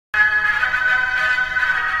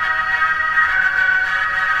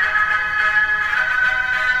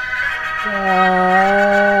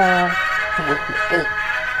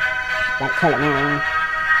kill it now.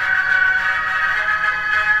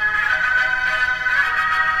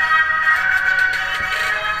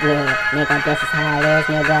 Yeah, nigga, this is how it is,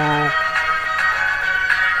 nigga.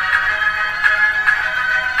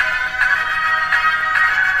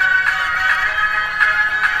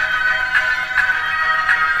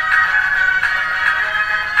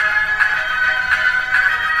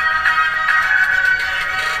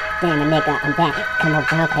 Damn a nigga, I'm back. Come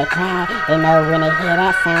around, play cry. They know when they hear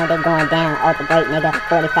that sound, they going down. Off the break, nigga.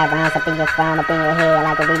 45 rounds up in your phone, up in your head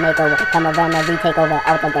like a remake over. Come around and retake over,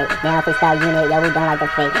 off the break. Now freestyle unit, yo, we don't like the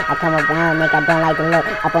fake. I come around, nigga, don't like the look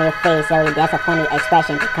up on your face, yo, that's a funny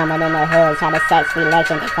expression. Coming in the hood, try to sex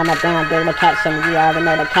selection. Coming down, dig the caption. You already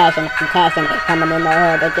know the cashing, I'm cashing. Coming in the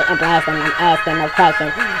hood, they getting blasting. I'm asking no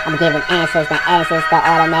questions. I'm giving answers, the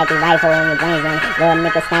automatic rifle in your brains, and little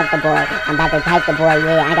nigga snipe the boy. I'm about to pipe the boy,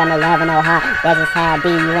 yeah, I got no love and no heart. That's just how I be,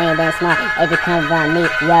 you ain't been smart. If you come around me,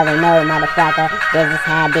 you already know, motherfucker. This is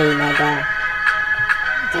how I be, nigga.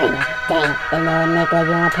 Damn, the little nigga,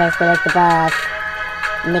 you on pistol with the boss.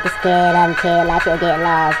 Nigga scared of him, kid, like you'll get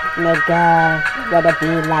lost. Nigga, what it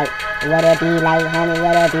be like? What it be like, homie,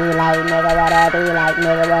 what it be like? Nigga, what it be like?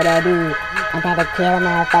 Nigga, what it be? I'm about to kill a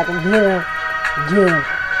motherfucker, yeah.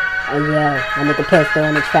 Hey yo, I make a pistol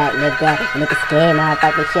in the track, nigga. Nigga scared,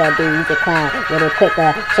 motherfucker, should be. He's a clown. Little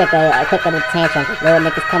quicker the tantrum. Little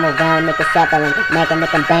niggas come around, niggas sucker him. Make 'em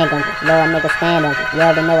bang 'em. Little niggas stand 'em. You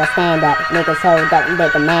already know I stand up. Niggas hold up and they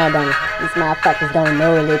demand 'em. These motherfuckers don't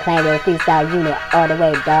know they play with a freestyle unit all the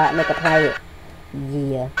way, dog. Nigga play it.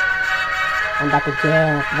 Yeah. I'm about to get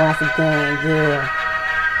him once again, yeah.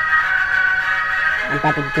 I'm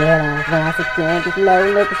about to get him once again. These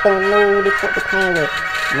little niggas don't know they what they playing with.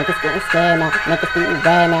 Niggas getting scared now, niggas getting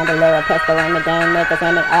bad now. The little pistol in the game, niggas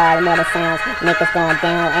and they all the mother sounds. Niggas going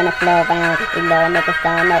down and the floor round. These little niggas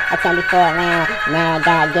don't know, I tell me for a round. Now I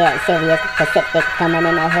gotta get serious, Pacific coming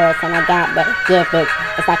in the hood, and I got that gift it.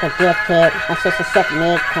 It's like a gift kid, I'm just a sick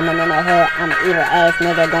nigga coming in the hood. I'm an evil ass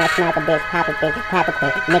nigga, gonna snipe a bitch, pop a bitch, pop a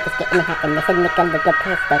quick. Niggas getting happiness, a nigga with the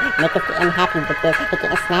pistol. Niggas getting happy with this, they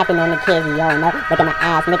getting snapping on the kids, you all know. Look at my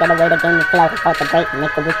eyes, nigga, the way the game flow. Off the break,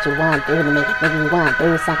 nigga, what you want do to me? Nigga, you want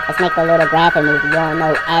do something. Let's make a little graphic movie, you don't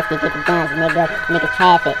know. Ask me, get the guns, nigga. Niggas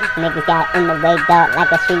traffic. Niggas got in the way, dog,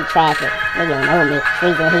 like a street traffic. Nigga don't know me.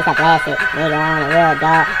 Streets and he's a blasted. Nigga on the real,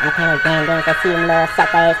 dog. I play those damn games. I see them little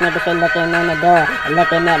sucker ass niggas, they looking on the door. They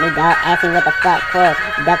looking at me, dog. Asking what the fuck for.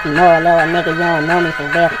 Ducky more, little nigga, you don't know me for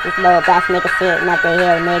real. This little boss nigga sitting up the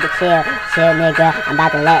hill, nigga, chill. Chill, nigga. I'm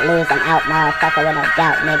about to let loose. I'm out, motherfucker, with no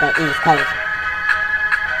doubt, nigga. East Coast.